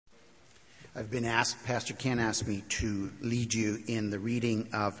I've been asked, Pastor Ken asked me to lead you in the reading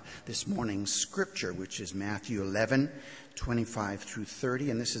of this morning's scripture, which is Matthew 11, 25 through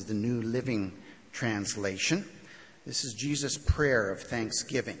 30, and this is the New Living Translation. This is Jesus' prayer of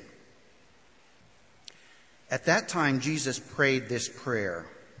thanksgiving. At that time, Jesus prayed this prayer: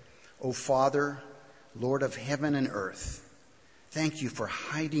 O Father, Lord of heaven and earth, thank you for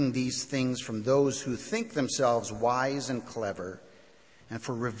hiding these things from those who think themselves wise and clever, and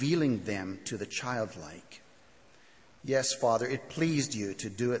for revealing them to the childlike. Yes, Father, it pleased you to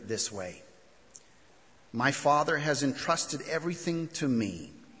do it this way. My Father has entrusted everything to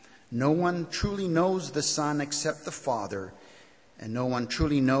me. No one truly knows the Son except the Father, and no one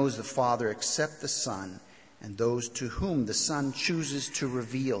truly knows the Father except the Son, and those to whom the Son chooses to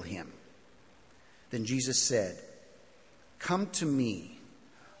reveal him. Then Jesus said, Come to me,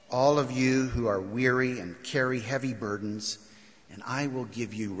 all of you who are weary and carry heavy burdens, and I will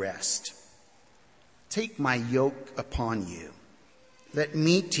give you rest. Take my yoke upon you. Let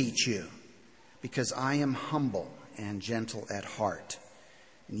me teach you, because I am humble and gentle at heart,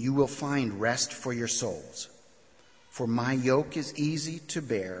 and you will find rest for your souls. For my yoke is easy to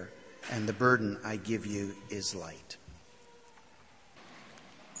bear, and the burden I give you is light.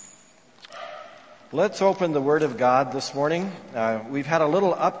 Let's open the Word of God this morning. We've had a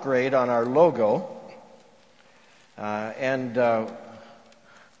little upgrade on our logo. And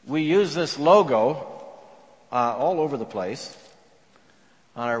we use this logo all over the place,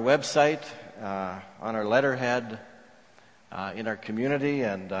 on our website, on our letterhead, in our community,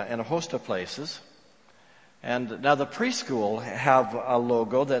 and a host of places. And now the preschool have a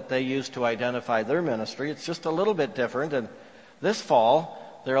logo that they use to identify their ministry. It's just a little bit different. And this fall,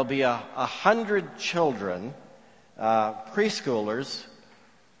 there will be 100 children, preschoolers,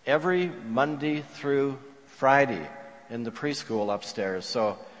 every Monday through Friday in the preschool upstairs.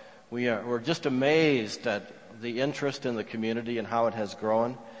 So we're just amazed at the interest in the community and how it has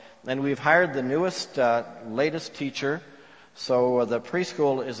grown. And we've hired the newest, latest teacher. So the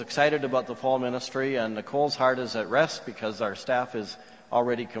preschool is excited about the fall ministry, and Nicole's heart is at rest because our staff is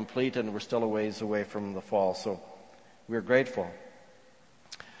already complete and we're still a ways away from the fall. So we're grateful.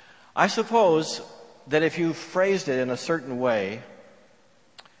 I suppose that if you phrased it in a certain way,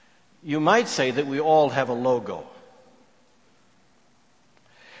 you might say that we all have a logo.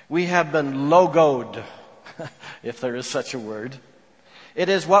 We have been logoed, if there is such a word. It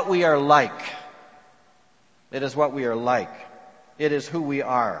is what we are like. It is what we are like. It is who we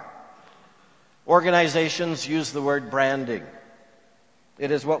are. Organizations use the word branding. It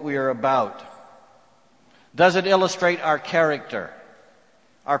is what we are about. Does it illustrate our character,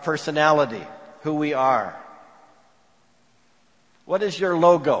 our personality, who we are? What is your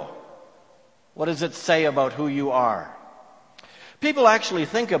logo? What does it say about who you are? People actually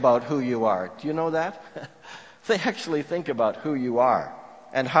think about who you are. Do you know that? They actually think about who you are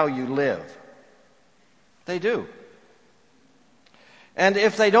and how you live. They do. And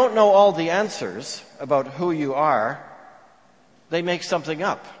if they don't know all the answers about who you are, they make something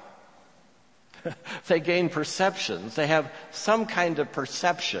up. They gain perceptions. They have some kind of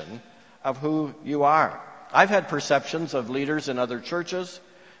perception of who you are. I've had perceptions of leaders in other churches,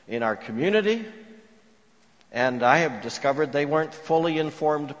 in our community, and I have discovered they weren't fully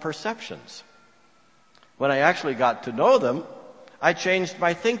informed perceptions. When I actually got to know them, I changed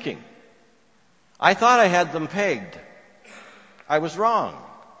my thinking. I thought I had them pegged. I was wrong.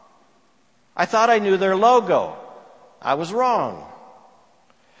 I thought I knew their logo. I was wrong.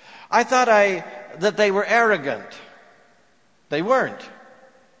 I thought that they were arrogant. They weren't.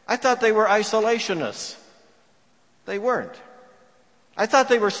 I thought they were isolationists. They weren't. I thought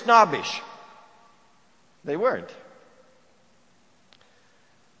they were snobbish. They weren't.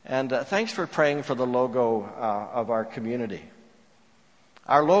 And thanks for praying for the logo of our community.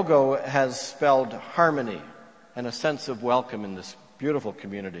 Our logo has spelled harmony and a sense of welcome in this beautiful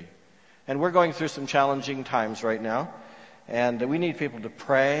community. And we're going through some challenging times right now. And we need people to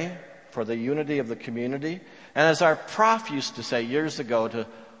pray for the unity of the community. And as our prof used to say years ago, to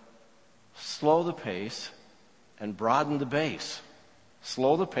slow the pace and broaden the base.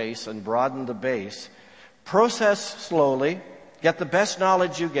 Slow the pace and broaden the base. Process slowly, get the best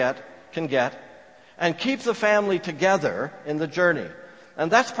knowledge you can get, and keep the family together in the journey.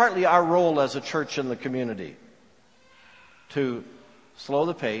 And that's partly our role as a church in the community, to slow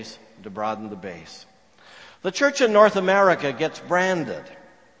the pace, to broaden the base. The church in North America gets branded.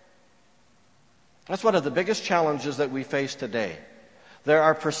 That's one of the biggest challenges that we face today. There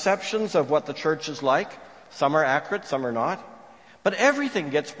are perceptions of what the church is like. Some are accurate, some are not. But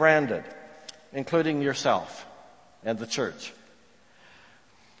everything gets branded, including yourself and the church.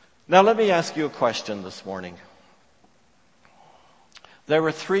 Now let me ask you a question this morning. There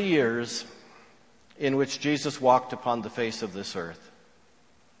were 3 years in which Jesus walked upon the face of this earth.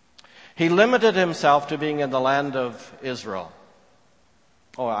 He limited himself to being in the land of Israel.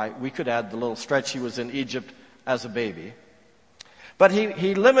 We could add the little stretch he was in Egypt as a baby. But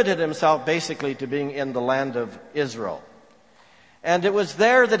he limited himself basically to being in the land of Israel. And it was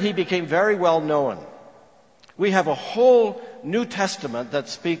there that he became very well known. We have a whole New Testament that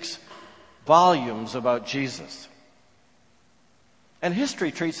speaks volumes about Jesus. And history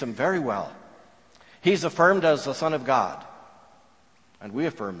treats him very well. He's affirmed as the Son of God, and we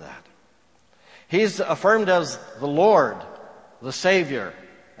affirm that. He's affirmed as the Lord, the Savior,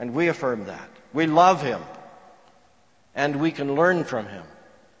 and we affirm that. We love him, and we can learn from him.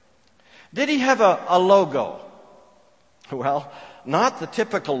 Did he have a logo? Well, not the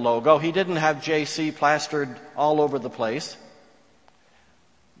typical logo. He didn't have JC plastered all over the place.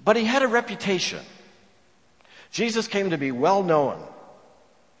 But he had a reputation. Jesus came to be well known.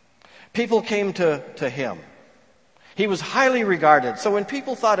 People came to him. He was highly regarded. So when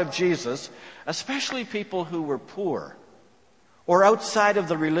people thought of Jesus, especially people who were poor or outside of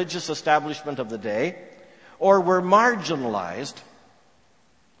the religious establishment of the day or were marginalized,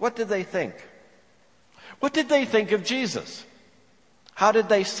 what did they think? What did they think of Jesus? How did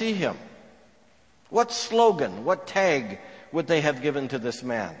they see him? What slogan, what tag would they have given to this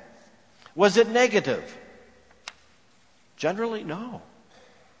man? Was it negative? Generally, no.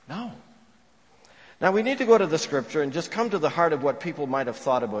 No. Now we need to go to the scripture and just come to the heart of what people might have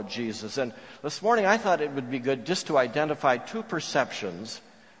thought about Jesus. And this morning I thought it would be good just to identify 2 perceptions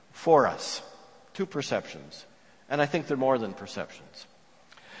for us. 2 perceptions. And I think they're more than perceptions.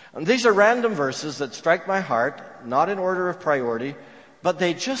 And these are random verses that strike my heart, not in order of priority, but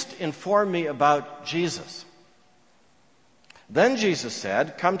they just inform me about Jesus. Then Jesus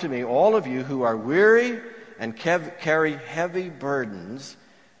said, "Come to me, all of you who are weary and carry heavy burdens,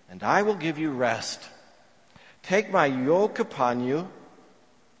 and I will give you rest. Take my yoke upon you.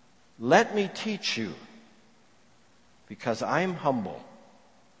 Let me teach you, because I am humble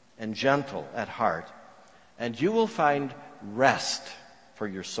and gentle at heart, and you will find rest for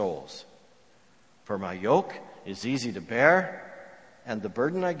your souls. For my yoke is easy to bear, and the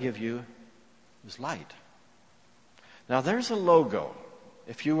burden I give you is light." Now there's a logo.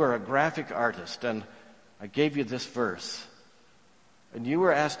 If you were a graphic artist and I gave you this verse, and you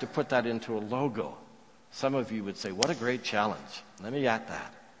were asked to put that into a logo, some of you would say, what a great challenge. Let me add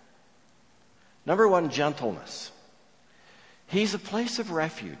that. Number 1, gentleness. He's a place of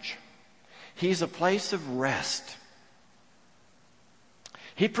refuge. He's a place of rest.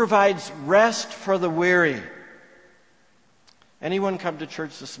 He provides rest for the weary. Anyone come to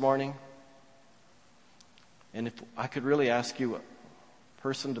church this morning? And if I could really ask you,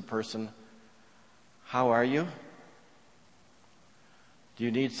 person to person, how are you? Do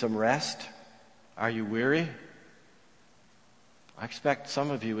you need some rest? Are you weary? I expect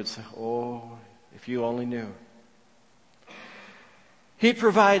some of you would say, oh, if you only knew. He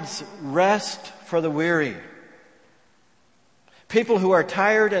provides rest for the weary. People who are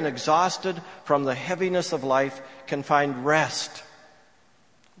tired and exhausted from the heaviness of life can find rest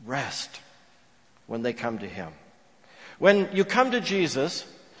when they come to him. When you come to Jesus,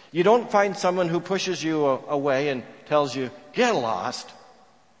 you don't find someone who pushes you away and tells you, get lost,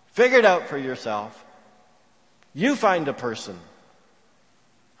 figure it out for yourself. You find a person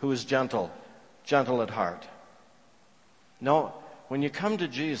who is gentle at heart. No, when you come to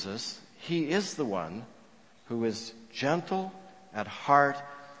Jesus, he is the one who is gentle at heart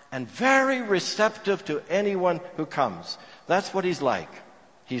and very receptive to anyone who comes. That's what he's like.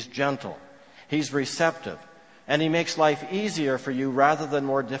 He's gentle. He's receptive. And he makes life easier for you rather than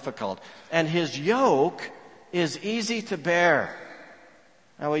more difficult. And his yoke is easy to bear.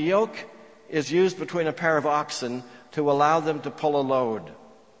 Now, a yoke is used between a pair of oxen to allow them to pull a load.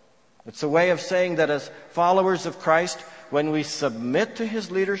 It's a way of saying that as followers of Christ, when we submit to his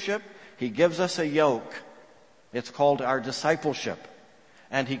leadership, he gives us a yoke. It's called our discipleship.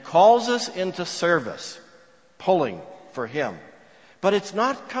 And he calls us into service, pulling for him. But it's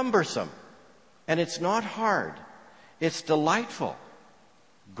not cumbersome. And it's not hard. It's delightful.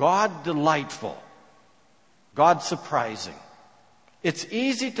 God delightful. God surprising. It's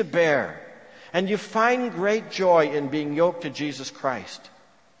easy to bear. And you find great joy in being yoked to Jesus Christ.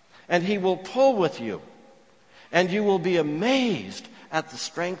 And he will pull with you. And you will be amazed at the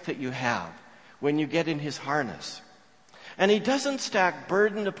strength that you have when you get in his harness. And he doesn't stack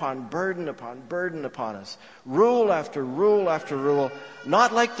burden upon burden upon burden upon us. Rule after rule after rule.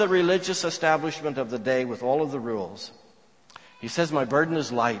 Not like the religious establishment of the day with all of the rules. He says, my burden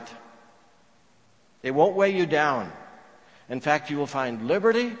is light. It won't weigh you down. In fact, you will find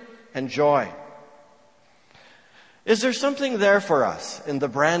liberty and joy. Is there something there for us in the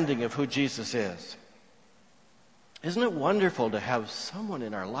branding of who Jesus is? Isn't it wonderful to have someone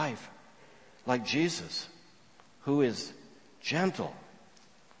in our life like Jesus, who is gentle,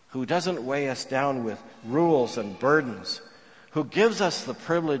 who doesn't weigh us down with rules and burdens, who gives us the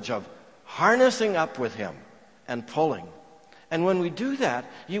privilege of harnessing up with him and pulling. And when we do that,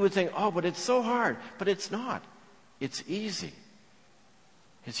 you would think, oh, but it's so hard. But it's not. It's easy.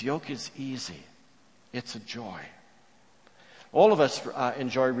 His yoke is easy. It's a joy. All of us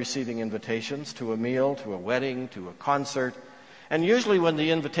enjoy receiving invitations to a meal, to a wedding, to a concert. And usually when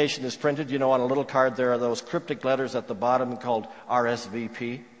the invitation is printed, on a little card there are those cryptic letters at the bottom called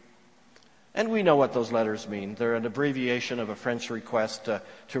RSVP. And we know what those letters mean. They're an abbreviation of a French request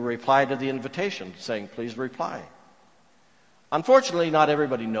to reply to the invitation, saying, please reply. Unfortunately, not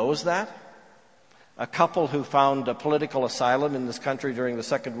everybody knows that. A couple who found a political asylum in this country during the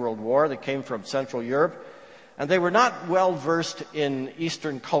Second World War, they came from Central Europe, and they were not well versed in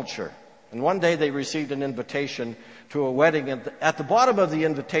Eastern culture. And one day they received an invitation to a wedding, and at the bottom of the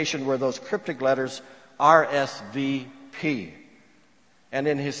invitation were those cryptic letters, RSVP. And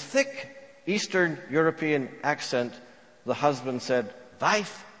in his thick Eastern European accent, the husband said,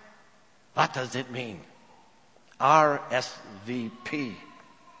 "Wife, what does it mean? RSVP."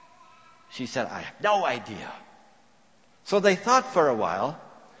 She said, "I have no idea." So they thought for a while,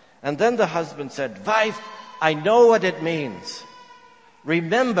 and then the husband said, "Wife, I know what it means.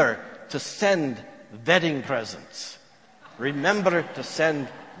 Remember to send wedding presents. Remember to send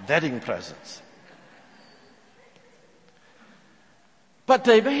wedding presents." But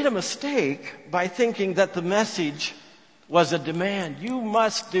they made a mistake by thinking that the message was a demand. You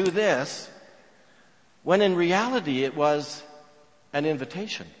must do this. When in reality it was an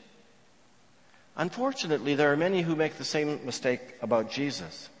invitation. Unfortunately, there are many who make the same mistake about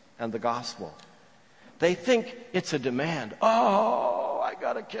Jesus and the gospel. They think it's a demand. Oh, I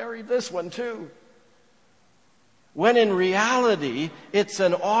got to carry this one too. When in reality, it's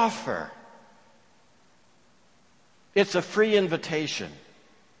an offer. It's a free invitation.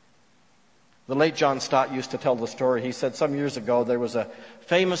 The late John Stott used to tell the story. He said some years ago there was a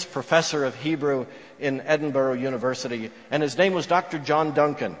famous professor of Hebrew in Edinburgh University, and his name was Dr. John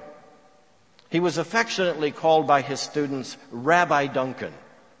Duncan. He was affectionately called by his students Rabbi Duncan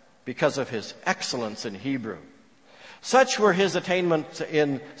because of his excellence in Hebrew. Such were his attainments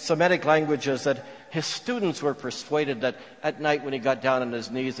in Semitic languages that his students were persuaded that at night when he got down on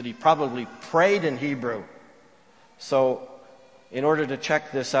his knees that he probably prayed in Hebrew. So in order to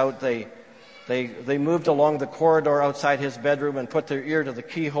check this out, they moved along the corridor outside his bedroom and put their ear to the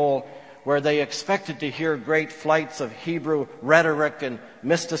keyhole where they expected to hear great flights of Hebrew rhetoric and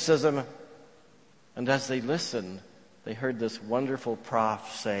mysticism. And as they listened, they heard this wonderful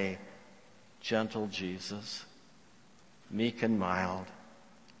prof say, "Gentle Jesus, meek and mild,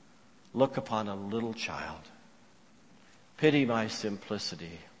 look upon a little child. Pity my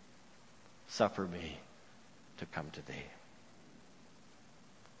simplicity. Suffer me to come to thee."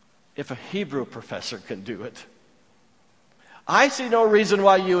 If a Hebrew professor can do it, I see no reason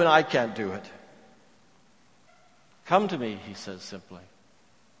why you and I can't do it. Come to me, he says simply.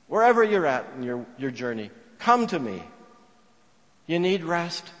 Wherever you're at in your journey, come to me. You need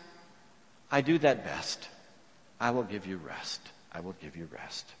rest? I do that best. I will give you rest. I will give you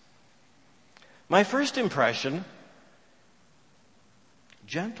rest. My first impression,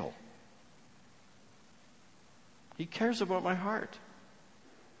 gentle. He cares about my heart.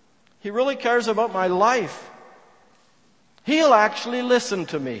 He really cares about my life. He'll actually listen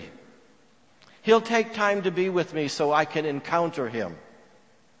to me. He'll take time to be with me so I can encounter him.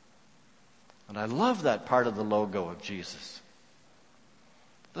 And I love that part of the logo of Jesus.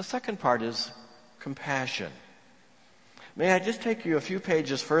 The second part is compassion. May I just take you a few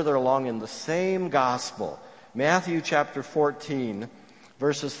pages further along in the same gospel, Matthew chapter 14,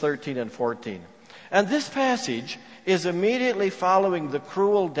 verses 13 and 14. And this passage is immediately following the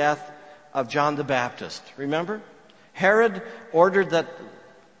cruel death of John the Baptist. Remember? Herod ordered that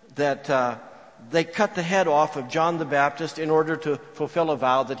they cut the head off of John the Baptist in order to fulfill a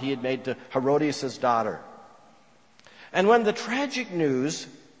vow that he had made to Herodias' daughter. And when the tragic news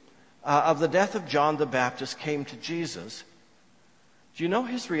of the death of John the Baptist came to Jesus, do you know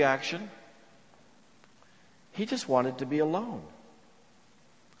his reaction? He just wanted to be alone.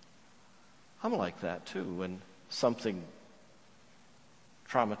 I'm like that too when something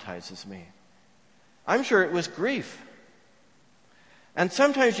traumatizes me. I'm sure it was grief. And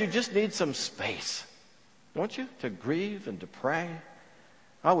sometimes you just need some space, don't you? To grieve and to pray.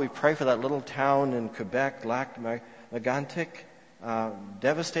 Oh, we pray for that little town in Quebec, Lac-Mégantic,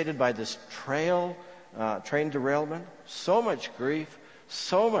 devastated by this train derailment. So much grief,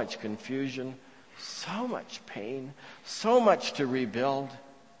 so much confusion, so much pain, so much to rebuild.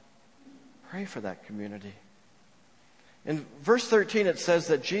 Pray for that community. In verse 13 it says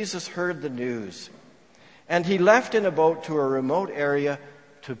that Jesus heard the news, and he left in a boat to a remote area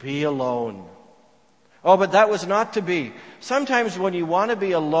to be alone. Oh, but that was not to be. Sometimes when you want to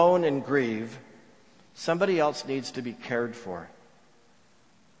be alone and grieve, somebody else needs to be cared for.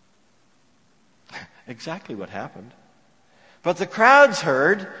 Exactly what happened. But the crowds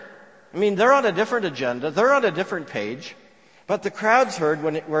heard. They're on a different agenda. They're on a different page. But the crowds heard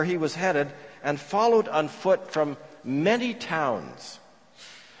where he was headed and followed on foot from many towns.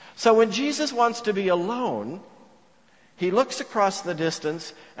 So when Jesus wants to be alone, he looks across the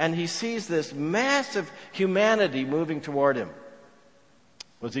distance and he sees this massive humanity moving toward him.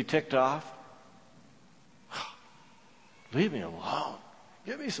 Was he ticked off? Leave me alone.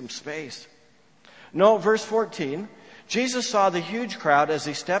 Give me some space. No, verse 14, Jesus saw the huge crowd as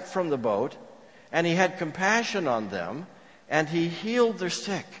he stepped from the boat, and he had compassion on them, and he healed their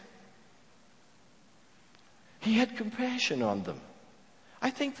sick. He had compassion on them. I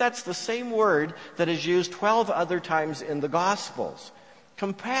think that's the same word that is used 12 other times in the Gospels.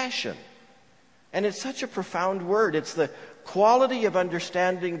 Compassion. And it's such a profound word. It's the quality of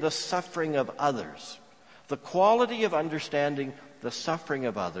understanding the suffering of others. The quality of understanding the suffering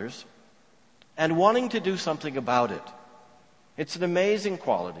of others and wanting to do something about it. It's an amazing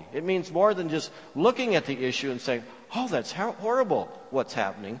quality. It means more than just looking at the issue and saying, oh, that's horrible what's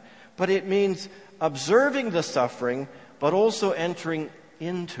happening. But it means observing the suffering, but also entering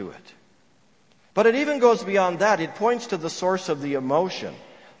into it. But it even goes beyond that. It points to the source of the emotion,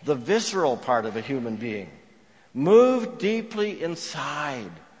 the visceral part of a human being. Moved deeply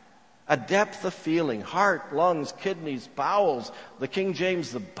inside. A depth of feeling, heart, lungs, kidneys, bowels. The King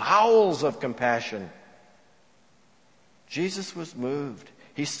James, the bowels of compassion. Jesus was moved.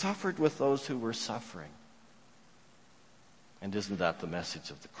 He suffered with those who were suffering. And isn't that the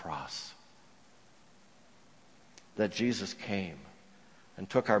message of the cross? That Jesus came and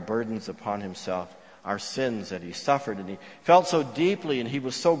took our burdens upon himself, our sins, and he suffered, and he felt so deeply, and he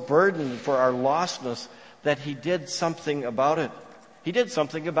was so burdened for our lostness that he did something about it. He did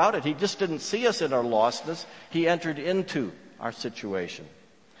something about it. He just didn't see us in our lostness. He entered into our situation.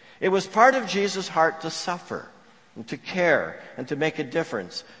 It was part of Jesus' heart to suffer and to care and to make a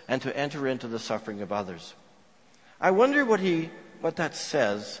difference and to enter into the suffering of others. I wonder what that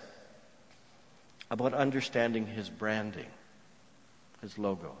says about understanding his branding, his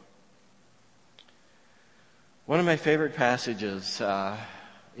logo. One of my favorite passages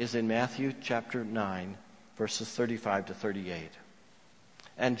is in Matthew chapter 9, verses 35 to 38.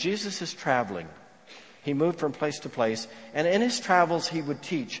 And Jesus is traveling. He moved from place to place. And in his travels, he would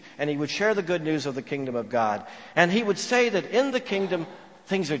teach. And he would share the good news of the kingdom of God. And he would say that in the kingdom,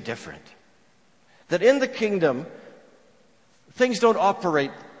 things are different. That in the kingdom, things don't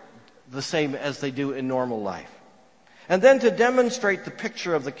operate the same as they do in normal life. And then to demonstrate the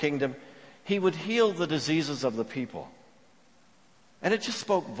picture of the kingdom, he would heal the diseases of the people. And it just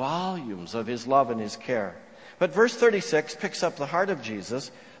spoke volumes of his love and his care. But verse 36 picks up the heart of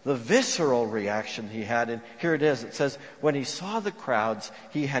Jesus, the visceral reaction he had. And here it is. It says, when he saw the crowds,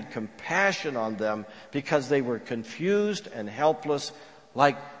 he had compassion on them because they were confused and helpless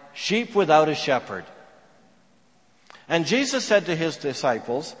like sheep without a shepherd. And Jesus said to his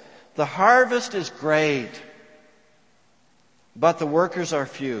disciples, the harvest is great, but the workers are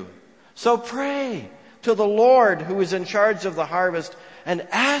few. So pray to the Lord who is in charge of the harvest and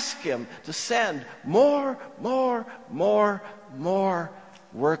ask him to send more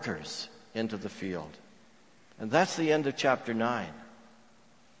workers into the field. And that's the end of chapter 9.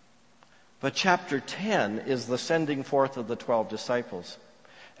 But chapter 10 is the sending forth of the 12 disciples.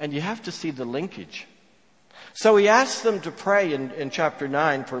 And you have to see the linkage. So he asked them to pray in chapter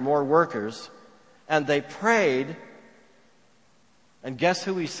 9 for more workers, and they prayed, and guess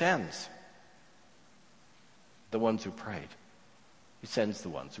who he sends? The ones who prayed. He sends the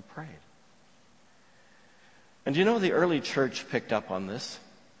ones who prayed. And you know, the early church picked up on this.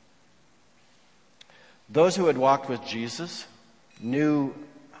 Those who had walked with Jesus knew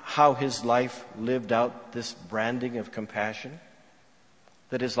how his life lived out this branding of compassion.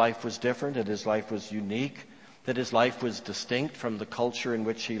 That his life was different, that his life was unique, that his life was distinct from the culture in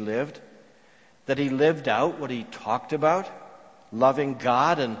which he lived. That he lived out what he talked about, loving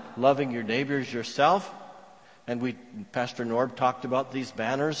God and loving your neighbors yourself. And Pastor Norb talked about these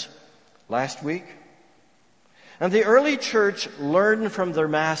banners last week. And the early church learned from their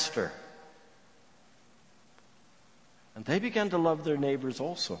master. And they began to love their neighbors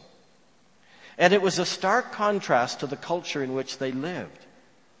also. And it was a stark contrast to the culture in which they lived.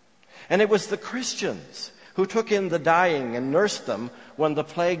 And it was the Christians who took in the dying and nursed them when the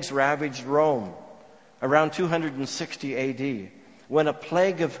plagues ravaged Rome around 260 AD, when a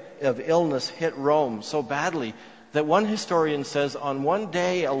plague of illness hit Rome so badly that one historian says on one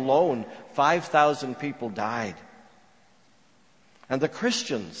day alone, 5,000 people died. And the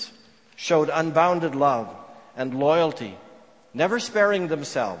Christians showed unbounded love and loyalty, never sparing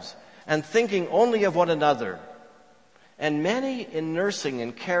themselves and thinking only of one another. And many in nursing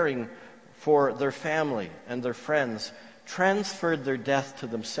and caring for their family and their friends transferred their death to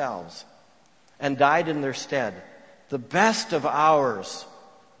themselves and died in their stead. The best of ours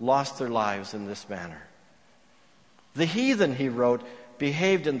lost their lives in this manner. The heathen, he wrote,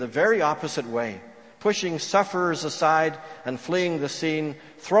 behaved in the very opposite way, pushing sufferers aside and fleeing the scene,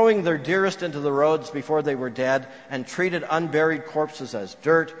 throwing their dearest into the roads before they were dead, and treated unburied corpses as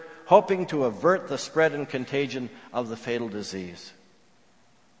dirt, hoping to avert the spread and contagion of the fatal disease.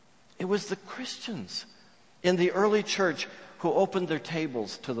 It was the Christians in the early church who opened their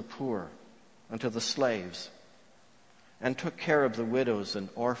tables to the poor and to the slaves and took care of the widows and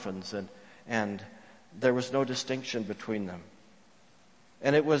orphans, and there was no distinction between them.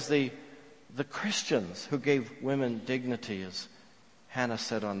 And it was the Christians who gave women dignity, as Hannah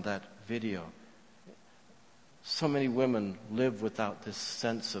said on that video. So many women live without this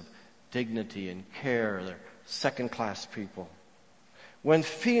sense of dignity and care. They're second-class people. When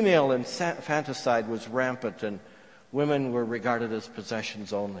female infanticide was rampant and women were regarded as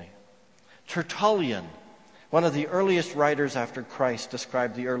possessions only. Tertullian, one of the earliest writers after Christ,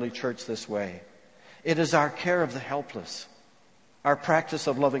 described the early church this way: "It is our care of the helpless, our practice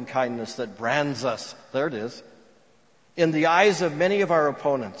of loving kindness that brands us," there it is, "in the eyes of many of our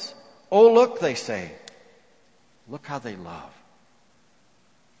opponents. Oh, look," they say, "look how they love."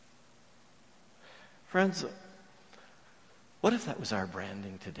 Friends, what if that was our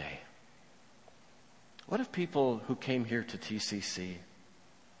branding today? What if people who came here to TCC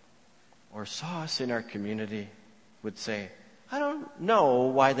or saw us in our community would say, "I don't know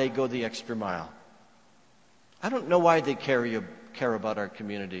why they go the extra mile. I don't know why they care about our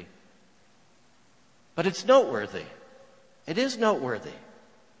community. But it's noteworthy. It is noteworthy."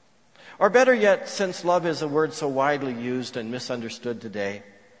 Or better yet, since love is a word so widely used and misunderstood today,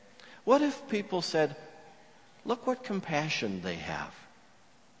 what if people said, "Look what compassion they have."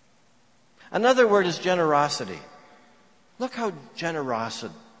 Another word is generosity. Look how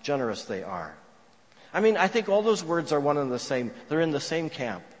generous they are. I think all those words are one and the same. They're in the same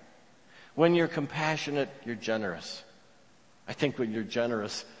camp. When you're compassionate, you're generous. I think when you're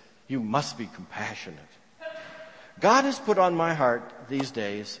generous, you must be compassionate. God has put on my heart these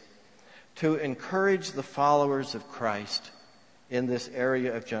days to encourage the followers of Christ in this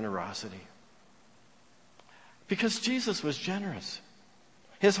area of generosity. Because Jesus was generous.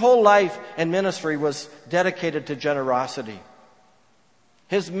 His whole life and ministry was dedicated to generosity.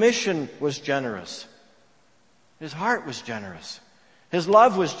 His mission was generous. His heart was generous. His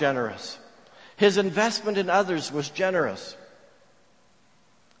love was generous. His investment in others was generous.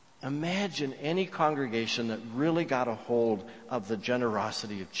 Imagine any congregation that really got a hold of the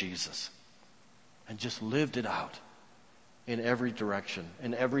generosity of Jesus and just lived it out in every direction,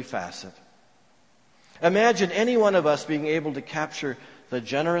 in every facet. Imagine any one of us being able to capture the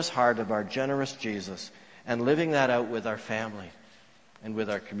generous heart of our generous Jesus and living that out with our family and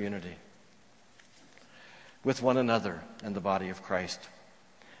with our community, with one another and the body of Christ,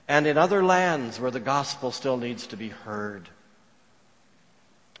 and in other lands where the gospel still needs to be heard.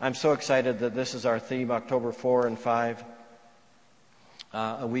 I'm so excited that this is our theme, October 4 and 5,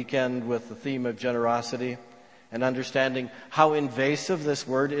 a weekend with the theme of generosity and understanding how invasive this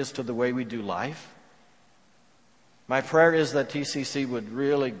word is to the way we do life. My prayer is that TCC would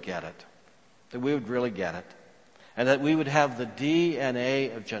really get it, that we would really get it, and that we would have the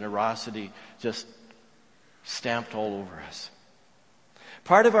DNA of generosity just stamped all over us.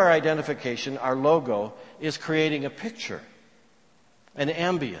 Part of our identification, our logo, is creating a picture, an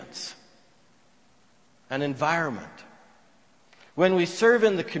ambience, an environment. When we serve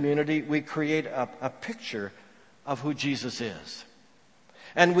in the community, we create a picture of who Jesus is.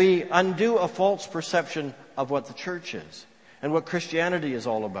 And we undo a false perception of what the church is and what Christianity is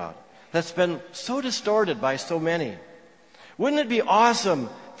all about. That's been so distorted by so many. Wouldn't it be awesome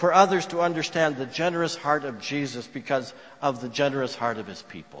for others to understand the generous heart of Jesus because of the generous heart of his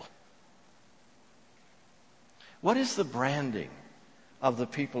people? What is the branding of the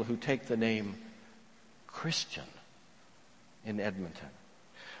people who take the name Christian in Edmonton?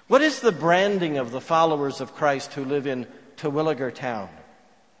 What is the branding of the followers of Christ who live in Terwillegar town?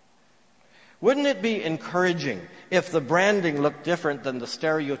 Wouldn't it be encouraging if the branding looked different than the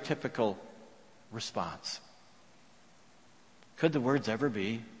stereotypical response? Could the words ever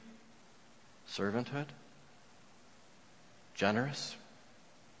be servanthood, generous,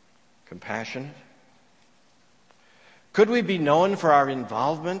 compassionate? Could we be known for our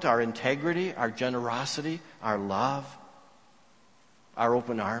involvement, our integrity, our generosity, our love, our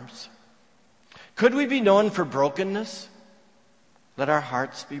open arms? Could we be known for brokenness? Let our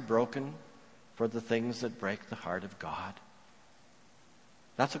hearts be broken for the things that break the heart of God.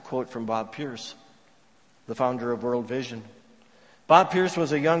 That's a quote from Bob Pierce, the founder of World Vision. Bob Pierce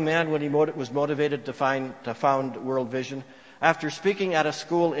was a young man when he was motivated to found World Vision after speaking at a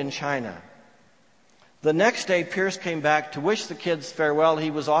school in China. The next day, Pierce came back to wish the kids farewell. He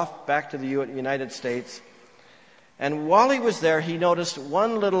was off back to the United States. And while he was there, he noticed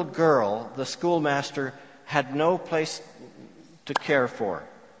one little girl the schoolmaster had no place to care for.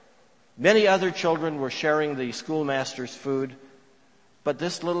 Many other children were sharing the schoolmaster's food, but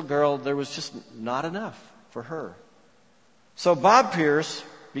this little girl, there was just not enough for her. So Bob Pierce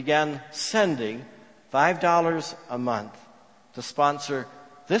began sending $5 a month to sponsor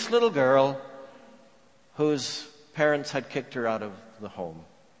this little girl whose parents had kicked her out of the home.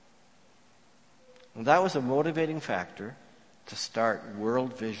 And that was a motivating factor to start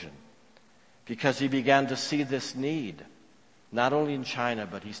World Vision, because he began to see this need, not only in China,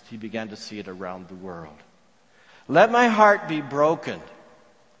 but he began to see it around the world. Let my heart be broken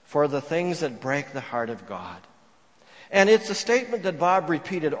for the things that break the heart of God. And it's a statement that Bob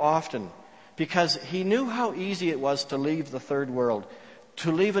repeated often, because he knew how easy it was to leave the third world,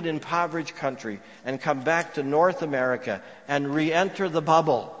 to leave an impoverished country and come back to North America and re-enter the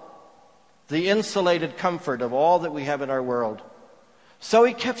bubble, the insulated comfort of all that we have in our world. So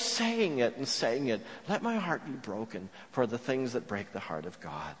he kept saying it and saying it. Let my heart be broken for the things that break the heart of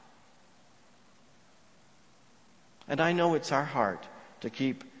God. And I know it's our heart to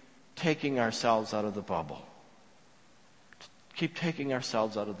keep taking ourselves out of the bubble. Keep taking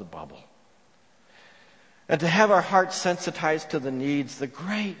ourselves out of the bubble. And to have our hearts sensitized to the needs, the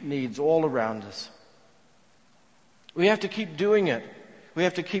great needs all around us. We have to keep doing it. We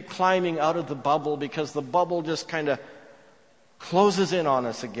have to keep climbing out of the bubble, because the bubble just kind of closes in on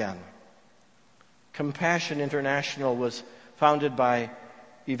us again. Compassion International was founded by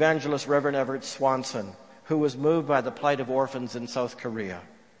evangelist Reverend Everett Swanson, who was moved by the plight of orphans in South Korea.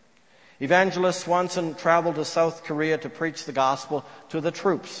 Evangelist Swanson traveled to South Korea to preach the gospel to the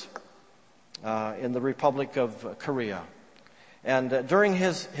troops in the Republic of Korea. And during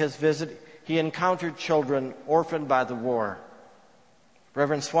his visit, he encountered children orphaned by the war.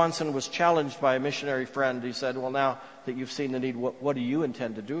 Reverend Swanson was challenged by a missionary friend. He said, well, now that you've seen the need, what do you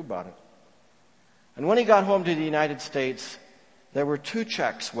intend to do about it? And when he got home to the United States, there were 2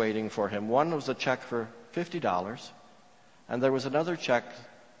 checks waiting for him. One was a check for $50, and there was another check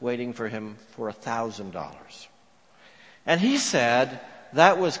waiting for him for $1,000. And he said,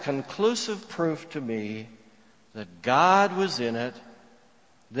 that was conclusive proof to me that God was in it,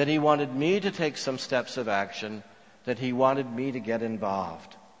 that he wanted me to take some steps of action, that he wanted me to get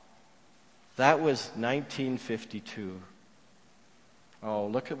involved. That was 1952. Oh,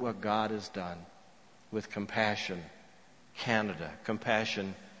 look at what God has done with Compassion Canada,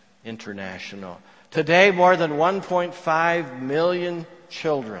 Compassion International. Today, more than 1.5 million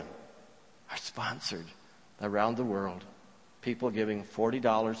children are sponsored around the world. People giving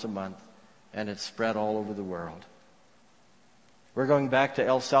 $40 a month, and it's spread all over the world. We're going back to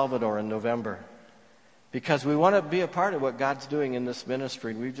El Salvador in November, because we want to be a part of what God's doing in this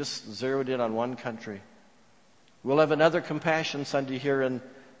ministry. We've just zeroed in on one country. We'll have another Compassion Sunday here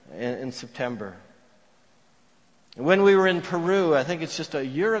in September. And when we were in Peru, I think it's just a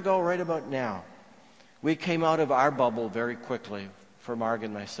year ago right about now, we came out of our bubble very quickly, for Marg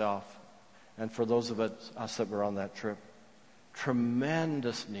and myself, and for those of us that were on that trip.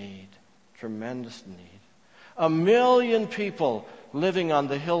 Tremendous need. 1 million people living on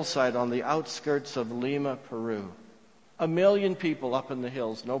the hillside on the outskirts of Lima, Peru. 1 million people up in the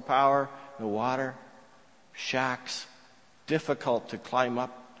hills. No power, no water, shacks, difficult to climb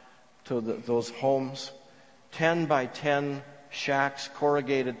up to those homes. 10 by 10 shacks,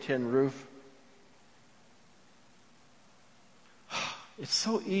 corrugated tin roof. It's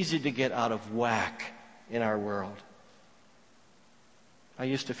so easy to get out of whack in our world. I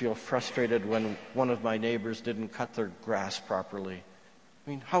used to feel frustrated when one of my neighbors didn't cut their grass properly. I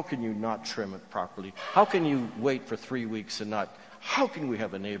mean, how can you not trim it properly? How can you wait for 3 weeks and not? How can we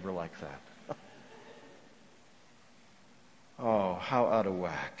have a neighbor like that? Oh, how out of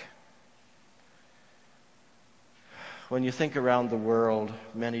whack. When you think around the world,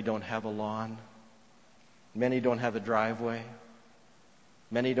 many don't have a lawn. Many don't have a driveway.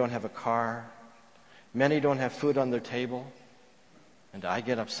 Many don't have a car. Many don't have food on their table. And I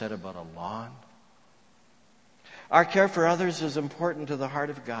get upset about a lawn. Our care for others is important to the heart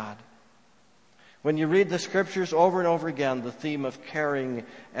of God. When you read the scriptures over and over again, the theme of caring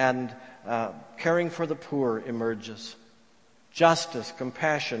and caring for the poor emerges. Justice,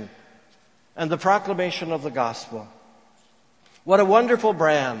 compassion, and the proclamation of the gospel. What a wonderful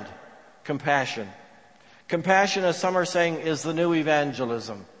brand, compassion. Compassion, as some are saying, is the new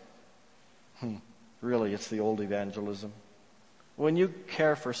evangelism. Really, it's the old evangelism. When you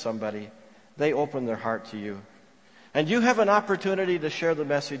care for somebody, they open their heart to you. And you have an opportunity to share the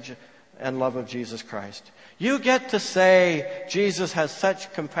message and love of Jesus Christ. You get to say, Jesus has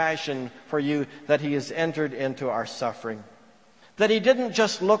such compassion for you that he has entered into our suffering. That he didn't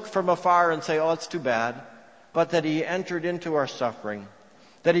just look from afar and say, oh, it's too bad, but that he entered into our suffering.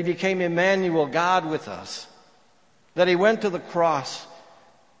 That he became Emmanuel, God with us. That he went to the cross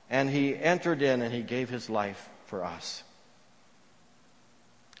and he entered in and he gave his life for us.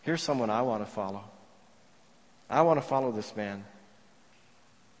 Here's someone I want to follow. I want to follow this man,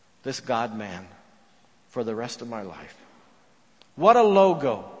 this God-man, for the rest of my life. What a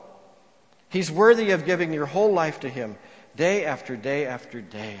logo. He's worthy of giving your whole life to him, day after day after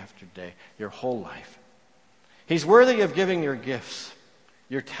day after day, your whole life. He's worthy of giving your gifts,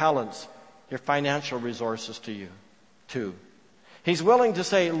 your talents, your financial resources to you, too. He's willing to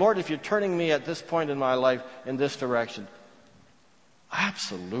say, Lord, if you're turning me at this point in my life in this direction,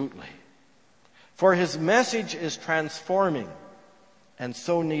 absolutely. For his message is transforming and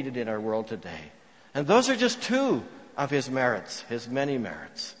so needed in our world today. And those are just two of his merits, his many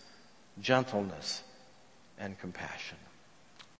merits, gentleness and compassion.